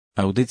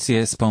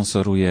Audycję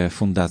sponsoruje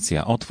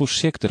Fundacja Otwórz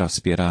się, która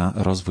wspiera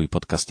rozwój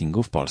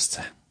podcastingu w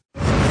Polsce.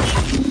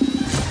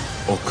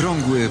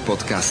 Okrągły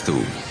podcastu.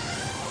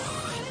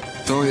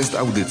 To jest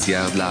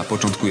audycja dla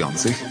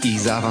początkujących i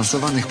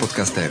zaawansowanych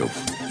podcasterów.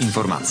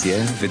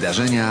 Informacje,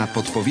 wydarzenia,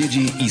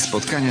 podpowiedzi i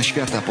spotkania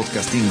świata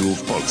podcastingu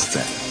w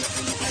Polsce.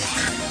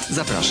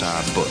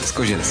 Zaprasza Borys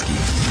Kozielski.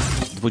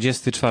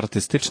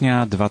 24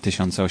 stycznia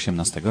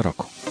 2018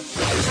 roku.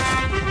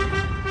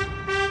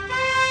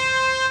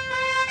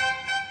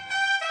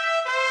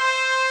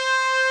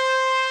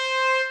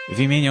 W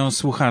imieniu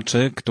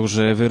słuchaczy,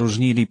 którzy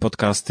wyróżnili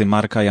podcasty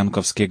Marka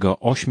Jankowskiego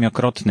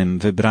 8-krotnym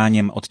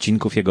wybraniem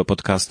odcinków jego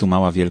podcastu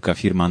Mała Wielka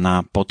Firma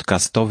na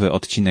podcastowy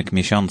odcinek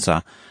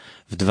miesiąca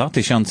w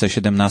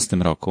 2017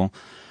 roku,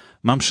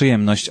 mam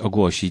przyjemność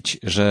ogłosić,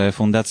 że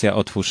Fundacja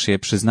Otwórz się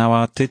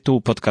przyznała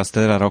tytuł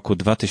podcastera roku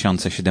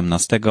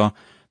 2017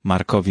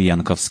 Markowi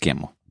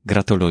Jankowskiemu.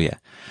 Gratuluję.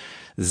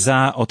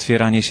 Za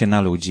otwieranie się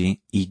na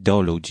ludzi i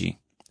do ludzi,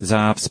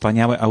 za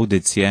wspaniałe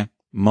audycje,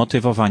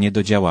 motywowanie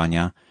do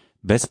działania,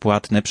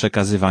 bezpłatne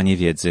przekazywanie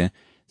wiedzy,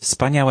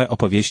 wspaniałe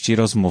opowieści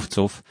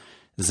rozmówców,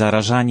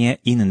 zarażanie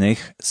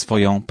innych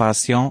swoją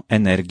pasją,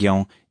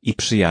 energią i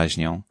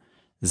przyjaźnią.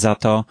 Za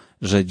to,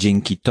 że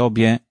dzięki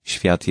Tobie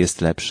świat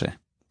jest lepszy.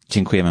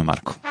 Dziękujemy,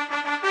 Marku.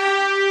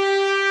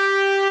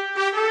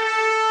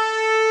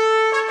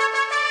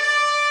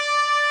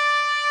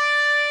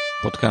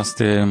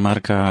 Podcasty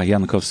Marka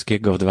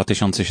Jankowskiego w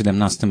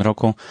 2017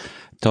 roku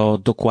to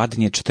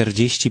dokładnie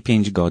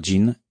 45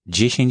 godzin,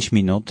 10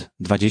 minut,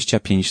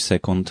 25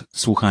 sekund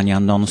słuchania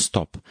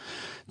non-stop.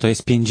 To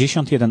jest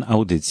 51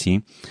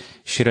 audycji.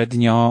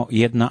 Średnio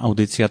jedna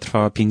audycja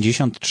trwała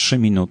 53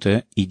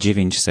 minuty i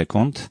 9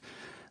 sekund.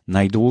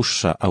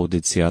 Najdłuższa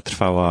audycja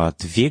trwała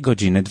 2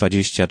 godziny,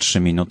 23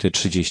 minuty,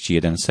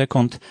 31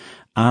 sekund,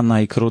 a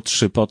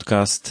najkrótszy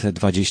podcast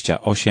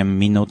 28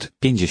 minut,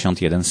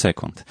 51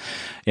 sekund.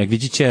 Jak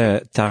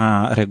widzicie,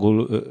 ta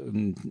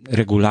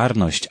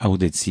regularność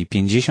audycji,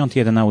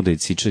 51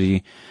 audycji,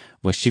 czyli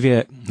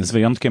właściwie z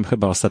wyjątkiem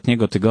chyba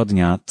ostatniego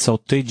tygodnia, co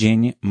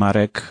tydzień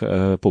Marek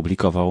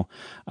publikował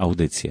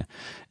audycję.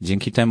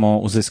 Dzięki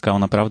temu uzyskał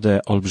naprawdę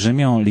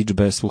olbrzymią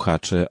liczbę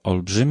słuchaczy,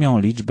 olbrzymią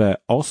liczbę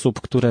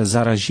osób, które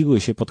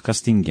zaraziły się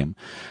podcastingiem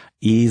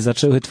i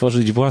zaczęły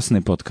tworzyć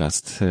własny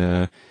podcast.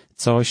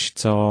 Coś,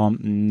 co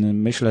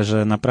myślę,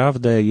 że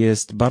naprawdę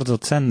jest bardzo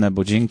cenne,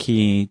 bo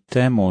dzięki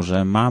temu,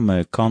 że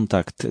mamy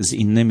kontakt z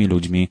innymi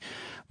ludźmi,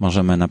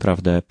 możemy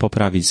naprawdę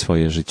poprawić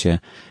swoje życie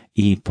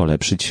i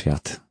polepszyć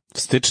świat. W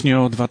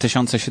styczniu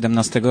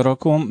 2017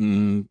 roku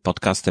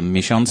podcastem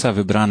miesiąca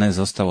wybrany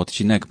został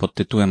odcinek pod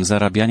tytułem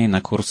Zarabianie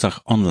na kursach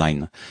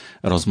online.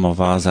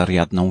 Rozmowa z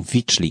Ariadną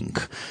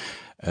Wichlink.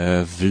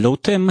 W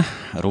lutym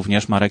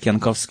również Marek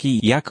Jankowski.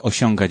 Jak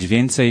osiągać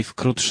więcej w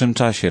krótszym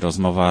czasie?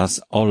 Rozmowa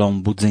z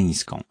Olą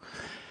Budzyńską.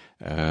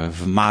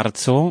 W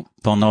marcu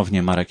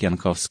ponownie Marek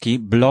Jankowski.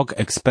 Blog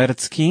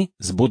ekspercki.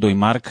 Zbuduj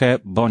markę,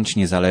 bądź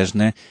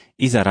niezależny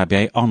i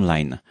zarabiaj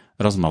online.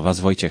 Rozmowa z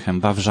Wojciechem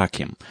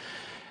Wawrzakiem.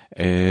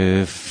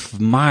 W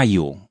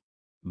maju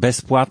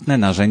bezpłatne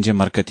narzędzie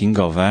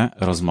marketingowe,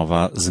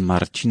 rozmowa z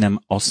Marcinem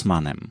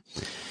Osmanem.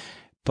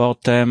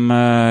 Potem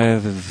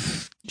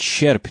w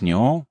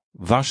sierpniu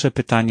Wasze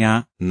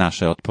pytania,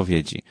 nasze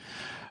odpowiedzi.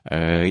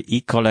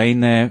 I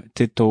kolejny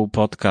tytuł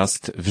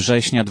podcast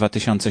września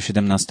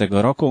 2017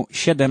 roku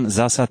 7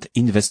 zasad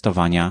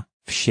inwestowania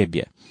w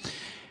siebie.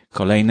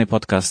 Kolejny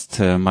podcast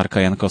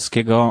Marka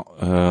Jankowskiego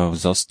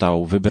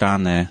został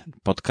wybrany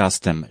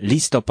podcastem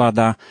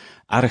listopada.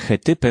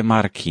 Archetypy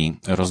marki.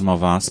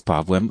 Rozmowa z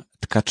Pawłem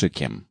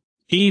Tkaczykiem.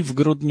 I w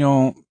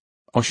grudniu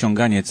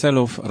osiąganie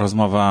celów.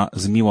 Rozmowa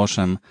z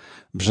Miłoszem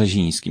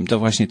Brzezińskim. To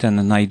właśnie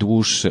ten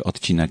najdłuższy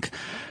odcinek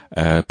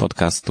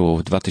podcastu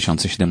w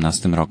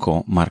 2017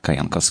 roku Marka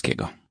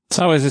Jankowskiego.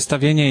 Całe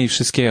zestawienie i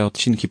wszystkie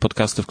odcinki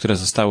podcastów, które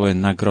zostały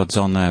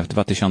nagrodzone w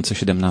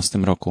 2017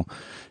 roku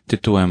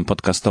tytułem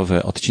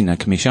podcastowy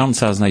odcinek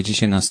miesiąca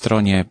znajdziecie na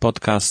stronie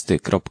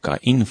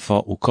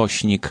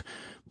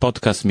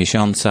podcasty.info/podcast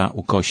miesiąca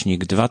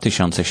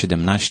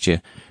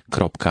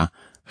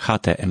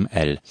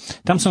 /2017.html.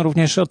 Tam są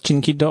również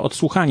odcinki do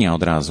odsłuchania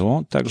od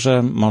razu,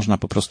 także można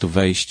po prostu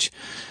wejść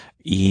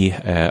i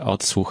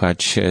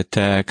odsłuchać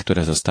te,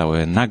 które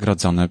zostały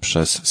nagrodzone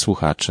przez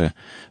słuchaczy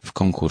w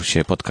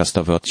konkursie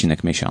podcastowy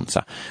odcinek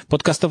miesiąca.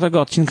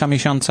 Podcastowego odcinka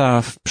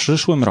miesiąca w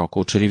przyszłym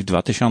roku, czyli w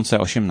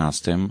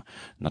 2018,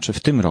 znaczy w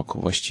tym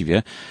roku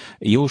właściwie,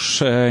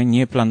 już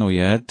nie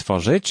planuję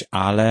tworzyć,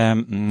 ale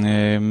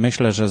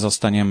myślę, że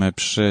zostaniemy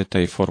przy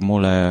tej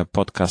formule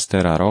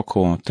podcastera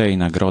roku, tej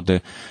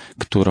nagrody,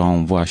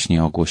 którą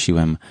właśnie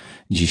ogłosiłem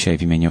dzisiaj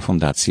w imieniu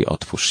Fundacji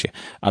Otwórz się.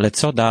 Ale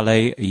co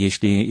dalej,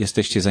 jeśli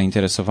jesteście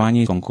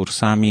zainteresowani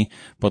konkursami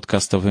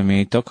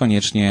podcastowymi, to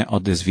koniecznie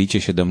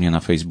odezwijcie się do mnie na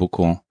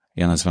Facebooku.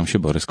 Ja nazywam się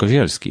Borys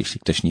Kozielski, jeśli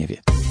ktoś nie wie.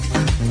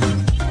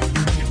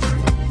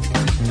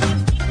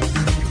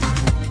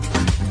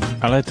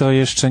 Ale to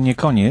jeszcze nie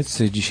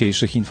koniec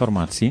dzisiejszych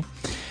informacji.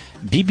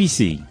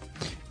 BBC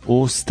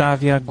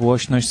ustawia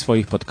głośność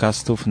swoich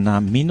podcastów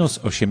na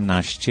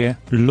 -18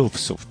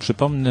 lufsów.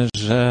 Przypomnę,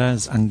 że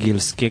z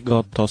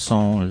angielskiego to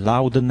są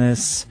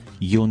Loudness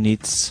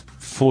Units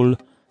Full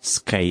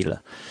Scale,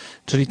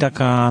 czyli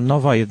taka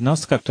nowa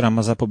jednostka, która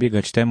ma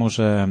zapobiegać temu,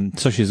 że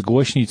coś jest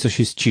głośniej, coś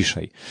jest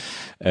ciszej.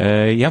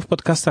 Ja w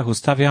podcastach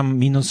ustawiam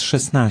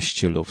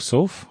 -16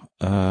 lufsów,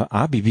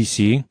 a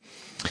BBC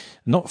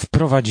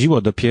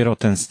wprowadziło dopiero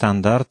ten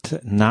standard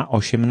na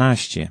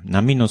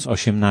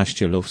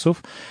 -18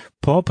 lufsów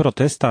po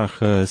protestach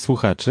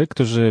słuchaczy,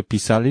 którzy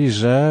pisali,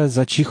 że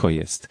za cicho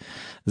jest.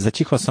 Za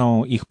cicho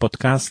są ich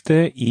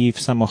podcasty i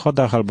w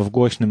samochodach albo w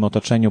głośnym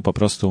otoczeniu po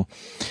prostu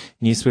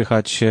nie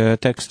słychać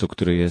tekstu,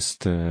 który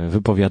jest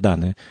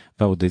wypowiadany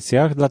w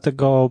audycjach,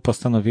 dlatego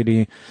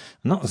postanowili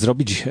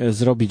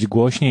zrobić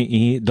głośniej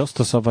i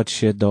dostosować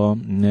się do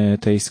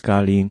tej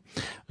skali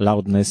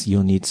Loudness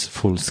Units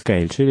Full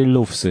Scale, czyli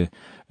lufsy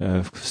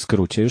w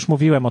skrócie. Już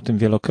mówiłem o tym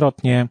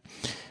wielokrotnie.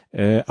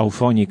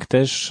 Auphonic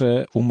też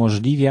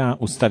umożliwia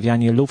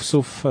ustawianie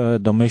lufsów,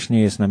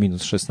 domyślnie jest na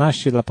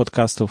 -16 dla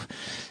podcastów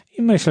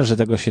i myślę, że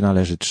tego się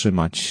należy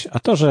trzymać. A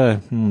to, że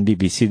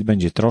BBC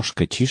będzie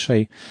troszkę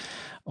ciszej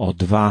o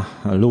 2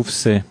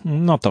 lufsy,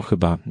 to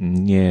chyba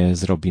nie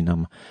zrobi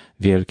nam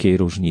wielkiej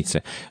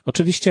różnicy.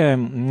 Oczywiście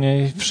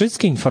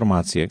wszystkie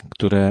informacje,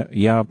 które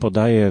ja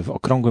podaję w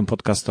Okrągłym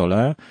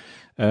Podcastole,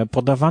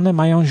 podawane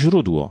mają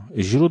źródło.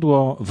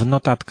 Źródło w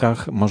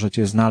notatkach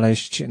możecie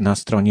znaleźć na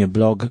stronie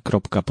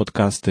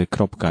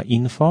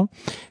blog.podcasty.info.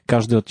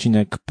 Każdy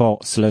odcinek po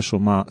slashu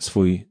ma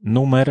swój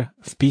numer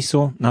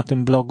wpisu na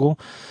tym blogu.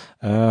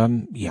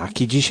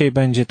 Jaki dzisiaj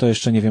będzie, to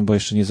jeszcze nie wiem, bo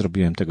jeszcze nie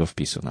zrobiłem tego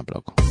wpisu na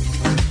blogu.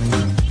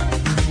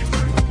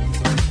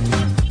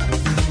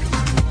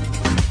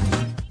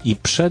 I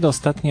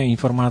przedostatnia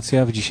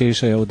informacja w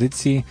dzisiejszej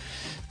audycji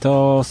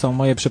to są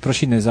moje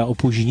przeprosiny za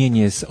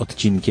opóźnienie z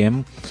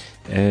odcinkiem.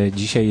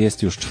 Dzisiaj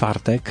jest już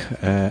czwartek,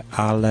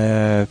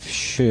 ale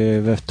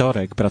we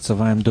wtorek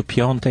pracowałem do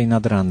 5:00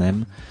 nad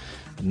ranem.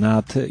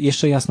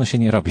 Jeszcze jasno się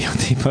nie robi o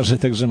tej porze,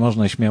 także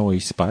można śmiało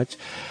iść spać.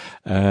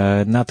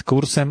 Nad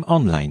kursem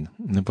online,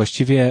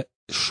 właściwie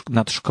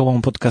nad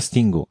szkołą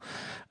podcastingu.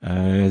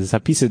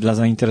 Zapisy dla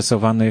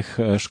zainteresowanych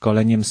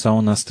szkoleniem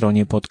są na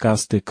stronie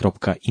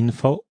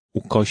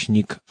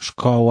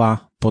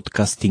podcasty.info/szkoła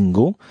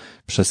podcastingu,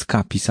 przez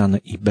K pisane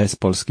i bez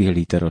polskich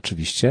liter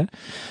oczywiście.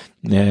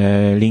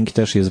 Link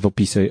też jest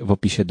w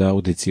opisie do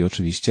audycji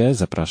oczywiście,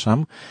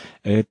 zapraszam.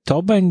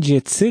 To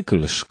będzie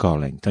cykl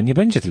szkoleń, to nie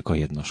będzie tylko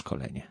jedno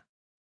szkolenie.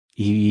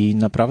 I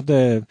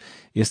naprawdę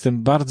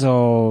jestem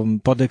bardzo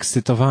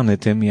podekscytowany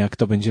tym, jak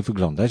to będzie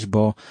wyglądać,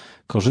 bo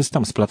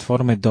korzystam z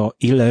platformy do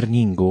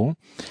e-learningu,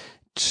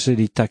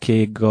 czyli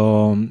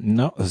takiego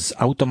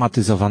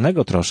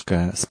zautomatyzowanego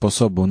troszkę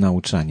sposobu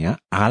nauczania,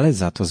 ale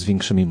za to z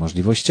większymi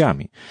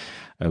możliwościami.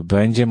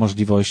 Będzie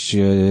możliwość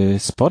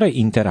sporej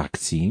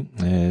interakcji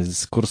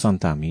z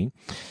kursantami.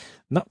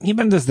 Nie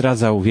będę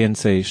zdradzał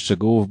więcej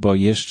szczegółów, bo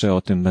jeszcze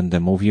o tym będę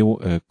mówił.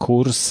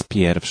 Kurs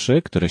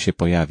pierwszy, który się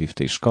pojawi w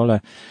tej szkole,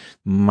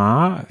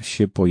 ma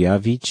się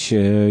pojawić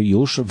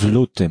już w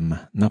lutym,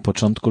 na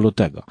początku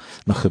lutego.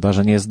 Chyba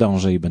że nie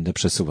zdążę i będę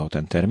przesuwał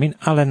ten termin,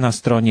 ale na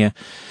stronie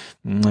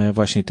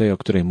właśnie tej, o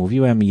której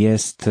mówiłem,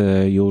 jest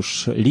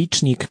już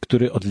licznik,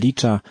 który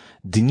odlicza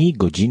dni,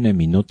 godziny,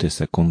 minuty,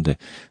 sekundy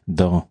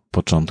do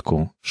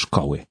początku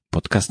szkoły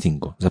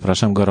podcastingu.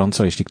 Zapraszam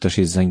gorąco, jeśli ktoś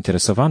jest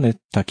zainteresowany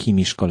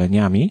takimi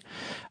szkoleniami,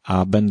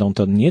 a będą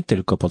to nie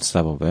tylko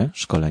podstawowe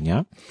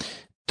szkolenia,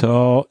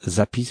 to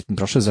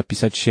proszę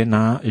zapisać się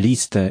na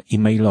listę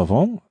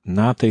e-mailową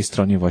na tej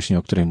stronie właśnie,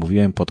 o której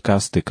mówiłem,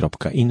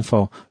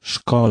 podcasty.info,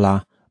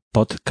 szkoła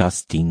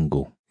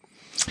podcastingu.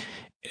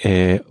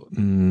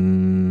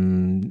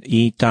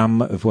 I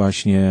tam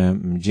właśnie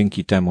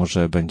dzięki temu,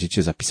 że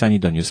będziecie zapisani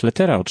do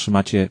newslettera,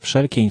 otrzymacie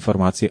wszelkie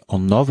informacje o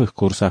nowych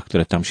kursach,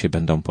 które tam się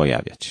będą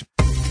pojawiać.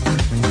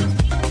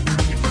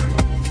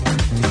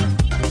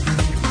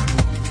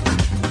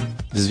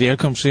 Z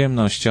wielką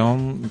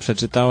przyjemnością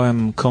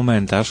przeczytałem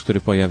komentarz,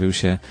 który pojawił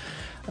się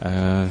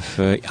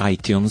w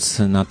iTunes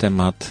na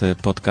temat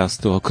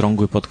podcastu,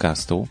 Okrągły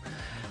Podcastu.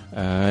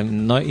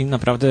 I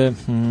naprawdę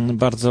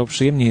bardzo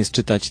przyjemnie jest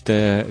czytać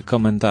te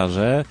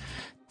komentarze.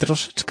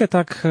 Troszeczkę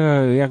tak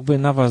jakby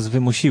na was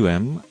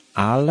wymusiłem,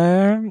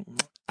 ale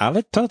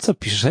to, co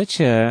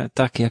piszecie,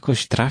 tak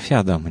jakoś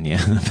trafia do mnie,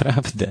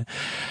 naprawdę.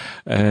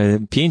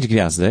 5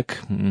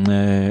 gwiazdek.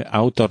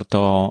 Autor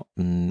to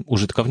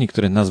użytkownik,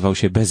 który nazwał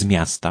się Bez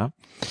Miasta.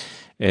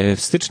 W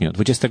styczniu,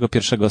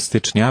 21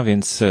 stycznia,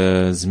 więc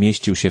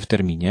zmieścił się w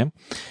terminie.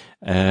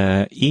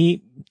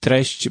 I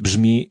treść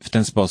brzmi w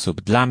ten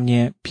sposób. Dla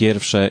mnie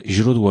pierwsze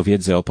źródło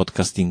wiedzy o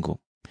podcastingu.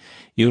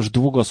 Już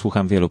długo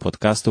słucham wielu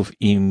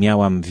podcastów i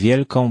miałam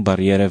wielką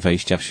barierę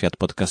wejścia w świat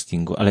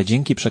podcastingu, ale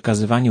dzięki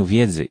przekazywaniu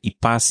wiedzy i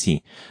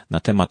pasji na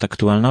temat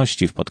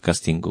aktualności w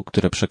podcastingu,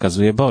 które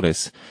przekazuje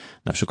Borys,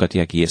 na przykład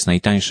jaki jest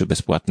najtańszy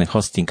bezpłatny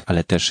hosting,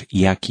 ale też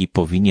jaki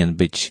powinien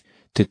być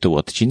tytuł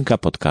odcinka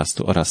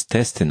podcastu oraz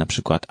testy, na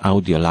przykład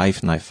audio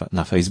live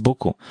na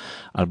Facebooku,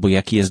 albo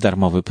jaki jest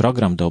darmowy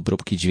program do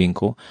obróbki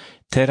dźwięku,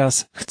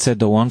 teraz chcę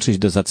dołączyć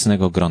do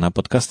zacnego grona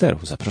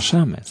podcasterów.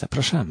 Zapraszamy.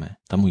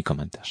 To mój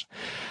komentarz.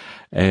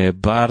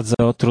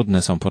 Bardzo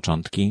trudne są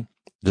początki,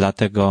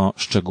 dlatego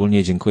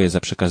szczególnie dziękuję za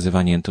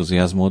przekazywanie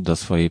entuzjazmu do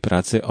swojej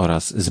pracy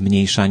oraz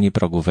zmniejszanie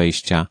progu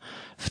wejścia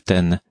w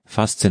ten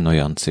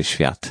fascynujący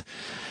świat.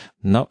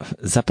 No,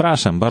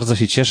 zapraszam, bardzo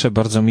się cieszę,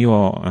 bardzo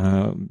miło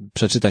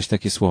przeczytać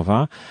takie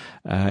słowa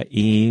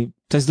i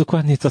to jest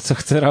dokładnie to, co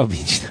chcę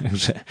robić.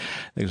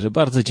 Także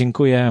bardzo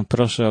dziękuję.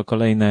 Proszę o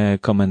kolejne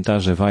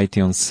komentarze w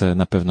iTunes.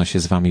 Na pewno się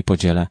z Wami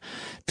podzielę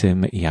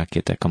tym,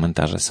 jakie te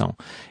komentarze są.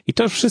 I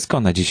to już wszystko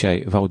na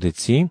dzisiaj w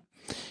audycji.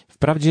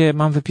 Wprawdzie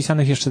mam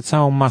wypisanych jeszcze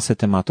całą masę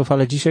tematów,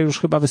 ale dzisiaj już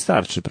chyba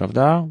wystarczy,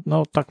 prawda?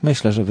 No tak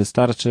myślę, że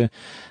wystarczy.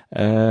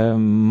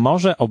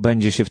 Może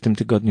obędzie się w tym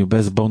tygodniu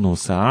bez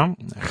bonusa,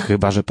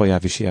 chyba że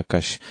pojawi się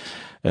jakaś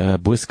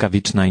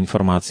błyskawiczna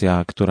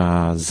informacja,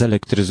 która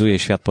zelektryzuje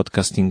świat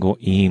podcastingu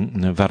i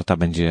warta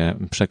będzie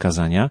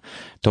przekazania,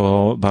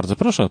 to bardzo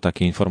proszę o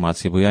takie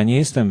informacje, bo ja nie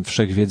jestem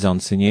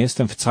wszechwiedzący, nie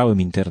jestem w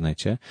całym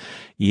internecie.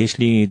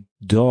 Jeśli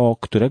do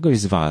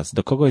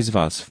kogoś z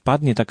Was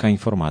wpadnie taka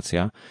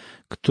informacja,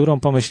 którą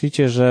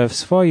pomyślicie, że w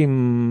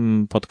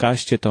swoim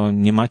podcaście to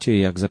nie macie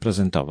jak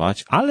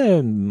zaprezentować,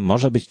 ale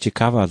może być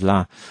ciekawa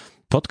dla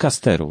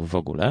podcasterów w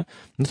ogóle,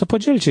 no to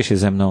podzielcie się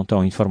ze mną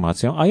tą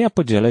informacją, a ja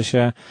podzielę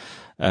się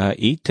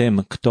i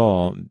tym,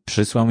 kto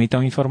przysłał mi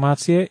tą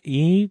informację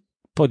i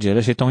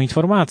podzielę się tą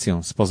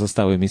informacją z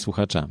pozostałymi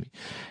słuchaczami.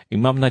 I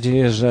mam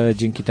nadzieję, że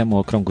dzięki temu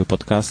okrągły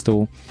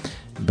podcastu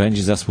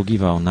będzie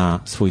zasługiwał na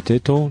swój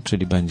tytuł,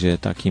 czyli będzie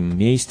takim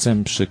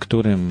miejscem, przy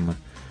którym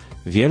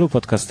wielu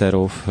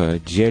podcasterów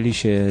dzieli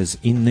się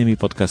z innymi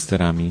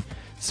podcasterami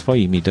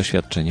swoimi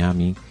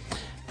doświadczeniami,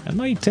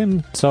 no i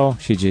tym, co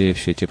się dzieje w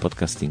świecie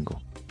podcastingu.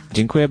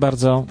 Dziękuję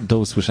bardzo, do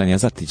usłyszenia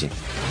za tydzień.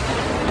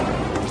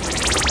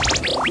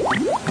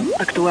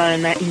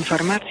 Aktualne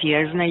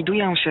informacje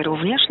znajdują się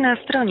również na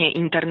stronie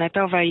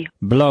internetowej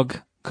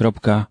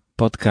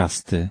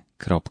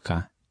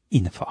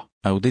blog.podcasty.info.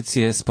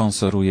 Audycję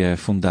sponsoruje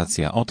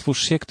Fundacja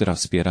Otwórz się, która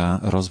wspiera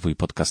rozwój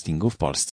podcastingu w Polsce.